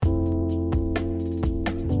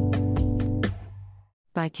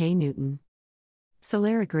By Kay Newton.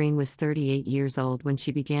 Solara Green was 38 years old when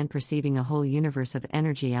she began perceiving a whole universe of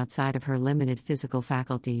energy outside of her limited physical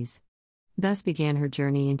faculties. Thus began her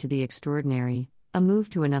journey into the extraordinary, a move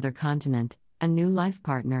to another continent, a new life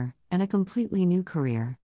partner, and a completely new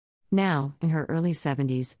career. Now, in her early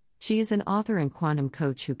 70s, she is an author and quantum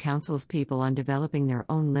coach who counsels people on developing their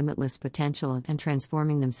own limitless potential and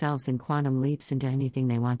transforming themselves in quantum leaps into anything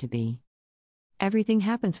they want to be. Everything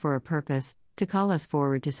happens for a purpose, to call us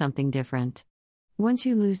forward to something different. Once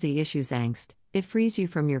you lose the issue's angst, it frees you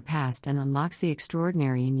from your past and unlocks the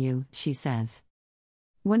extraordinary in you, she says.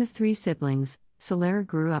 One of 3 siblings, Solara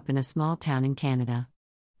grew up in a small town in Canada.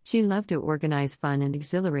 She loved to organize fun and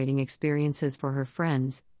exhilarating experiences for her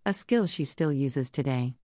friends, a skill she still uses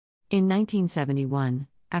today. In 1971,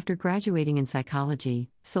 after graduating in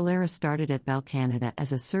psychology, Solara started at Bell Canada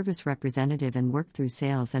as a service representative and worked through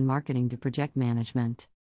sales and marketing to project management.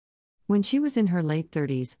 When she was in her late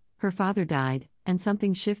 30s, her father died, and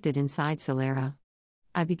something shifted inside Solara.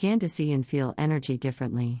 I began to see and feel energy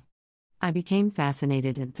differently. I became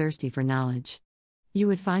fascinated and thirsty for knowledge. You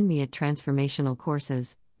would find me at transformational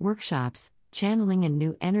courses, workshops, channeling and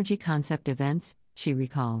new energy concept events, she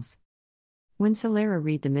recalls. When Solara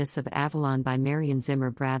read The Myths of Avalon by Marion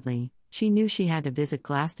Zimmer Bradley, she knew she had to visit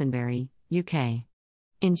Glastonbury, UK.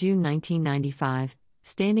 In June 1995,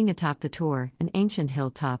 standing atop the Tor, an ancient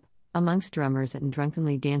hilltop, amongst drummers and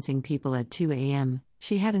drunkenly dancing people at 2 a.m.,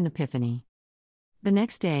 she had an epiphany. The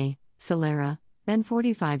next day, Solara, then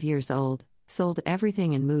 45 years old, sold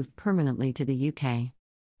everything and moved permanently to the UK.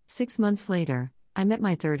 6 months later, I met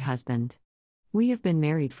my third husband. We have been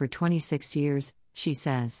married for 26 years, she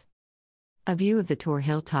says. A view of the Tor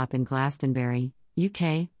hilltop in Glastonbury,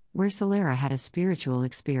 UK, where Solara had a spiritual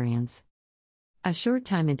experience. A short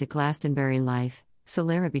time into Glastonbury life,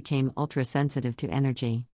 Solara became ultra-sensitive to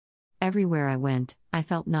energy. Everywhere I went, I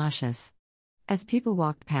felt nauseous. As people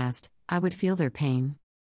walked past, I would feel their pain.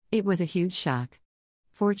 It was a huge shock.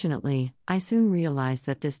 Fortunately, I soon realized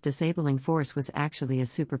that this disabling force was actually a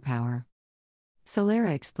superpower. Solara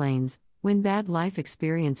explains, when bad life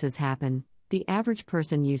experiences happen, the average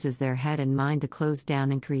person uses their head and mind to close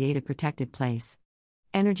down and create a protected place.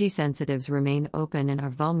 Energy sensitives remain open and are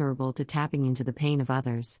vulnerable to tapping into the pain of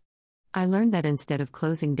others. I learned that instead of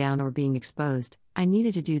closing down or being exposed, I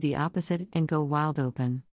needed to do the opposite and go wild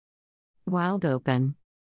open. Wild open.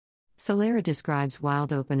 Solara describes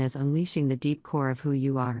wild open as unleashing the deep core of who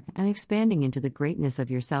you are and expanding into the greatness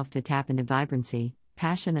of yourself to tap into vibrancy,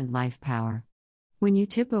 passion, and life power. When you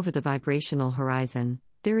tip over the vibrational horizon,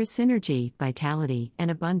 there is synergy, vitality,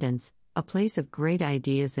 and abundance, a place of great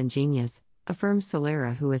ideas and genius, affirms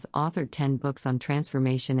Solara, who has authored 10 books on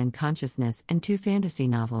transformation and consciousness and 2 fantasy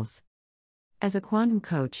novels. As a quantum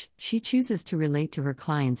coach, she chooses to relate to her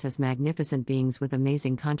clients as magnificent beings with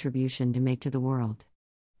amazing contribution to make to the world.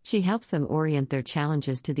 She helps them orient their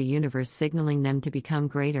challenges to the universe, signaling them to become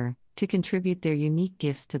greater, to contribute their unique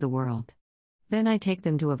gifts to the world. Then I take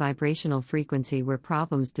them to a vibrational frequency where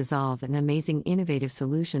problems dissolve and amazing innovative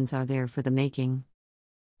solutions are there for the making.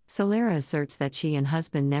 Solara asserts that she and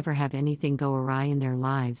husband never have anything go awry in their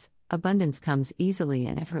lives, abundance comes easily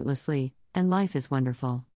and effortlessly, and life is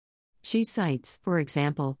wonderful. She cites, for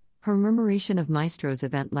example, her Murmuration of Maestros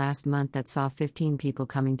event last month that saw 15 people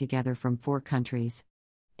coming together from 4 countries.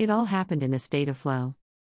 It all happened in a state of flow.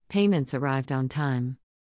 Payments arrived on time.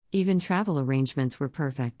 Even travel arrangements were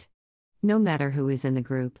perfect. No matter who is in the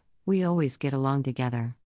group, we always get along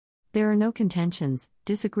together. There are no contentions,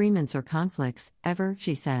 disagreements, or conflicts, ever,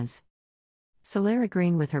 she says. Solara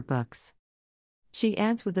Green with her books. She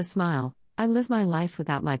adds with a smile, I live my life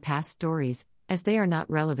without my past stories, as they are not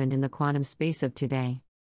relevant in the quantum space of today.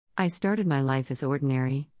 I started my life as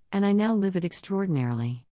ordinary, and I now live it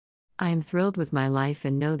extraordinarily. I am thrilled with my life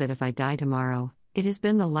and know that if I die tomorrow, it has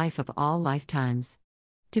been the life of all lifetimes.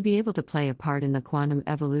 To be able to play a part in the quantum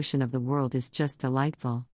evolution of the world is just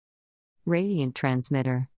delightful. Radiant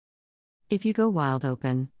transmitter. If you go wild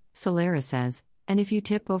open, Solara says, and if you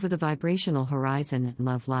tip over the vibrational horizon and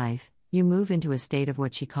love life, you move into a state of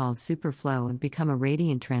what she calls superflow and become a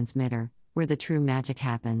radiant transmitter, where the true magic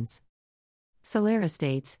happens. Solara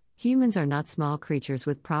states, humans are not small creatures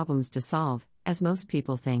with problems to solve, as most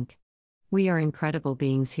people think. We are incredible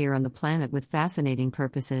beings here on the planet with fascinating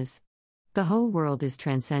purposes. The whole world is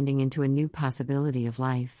transcending into a new possibility of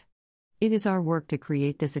life. It is our work to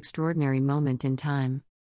create this extraordinary moment in time.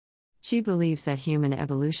 She believes that human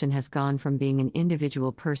evolution has gone from being an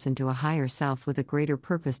individual person to a higher self with a greater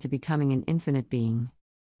purpose to becoming an infinite being.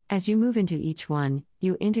 As you move into each one,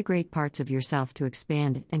 you integrate parts of yourself to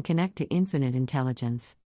expand and connect to infinite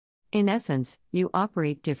intelligence. In essence, you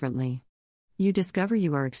operate differently. You discover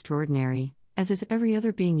you are extraordinary, as is every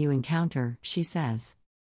other being you encounter, she says.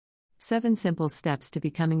 7 Simple Steps to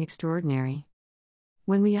Becoming Extraordinary.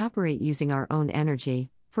 When we operate using our own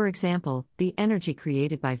energy, for example, the energy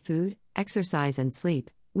created by food, exercise, and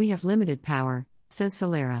sleep, we have limited power, says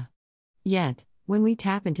Solera. Yet, when we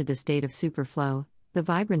tap into the state of superflow, the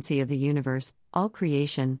vibrancy of the universe, all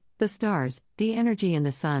creation, the stars, the energy in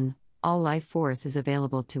the sun, all life force is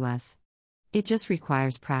available to us. It just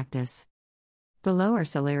requires practice. Below are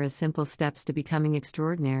Solera's simple steps to becoming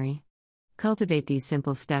extraordinary. Cultivate these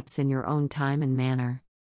simple steps in your own time and manner.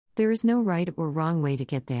 There is no right or wrong way to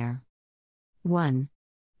get there. 1.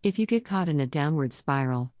 If you get caught in a downward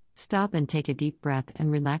spiral, stop and take a deep breath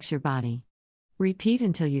and relax your body. Repeat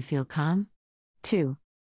until you feel calm. 2.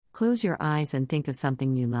 Close your eyes and think of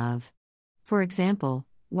something you love. For example,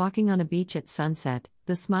 walking on a beach at sunset,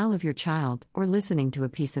 the smile of your child, or listening to a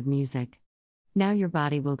piece of music. Now your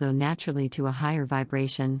body will go naturally to a higher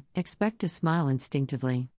vibration, expect to smile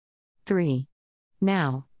instinctively. 3.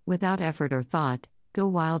 Now, without effort or thought, go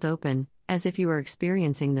wild open, as if you are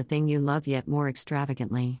experiencing the thing you love yet more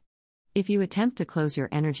extravagantly. If you attempt to close your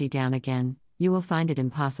energy down again, you will find it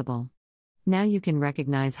impossible. Now you can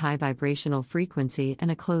recognize high vibrational frequency and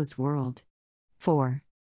a closed world. 4.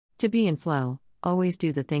 To be in flow, always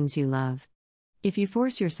do the things you love. If you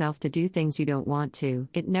force yourself to do things you don't want to,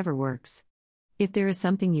 it never works. If there is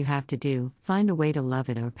something you have to do, find a way to love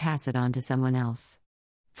it or pass it on to someone else.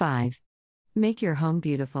 5. Make your home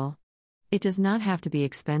beautiful. It does not have to be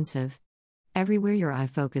expensive. Everywhere your eye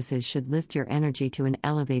focuses should lift your energy to an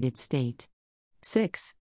elevated state.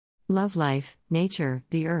 6. Love life, nature,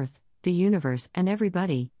 the earth, the universe, and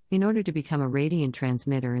everybody, in order to become a radiant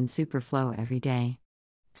transmitter in superflow every day.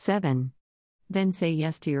 7. Then say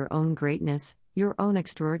yes to your own greatness, your own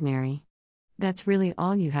extraordinary. That's really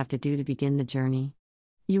all you have to do to begin the journey.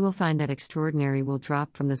 You will find that extraordinary will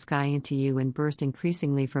drop from the sky into you and burst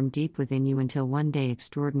increasingly from deep within you until one day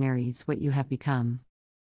extraordinary is what you have become.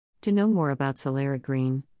 To know more about Solera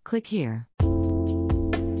Green, click here.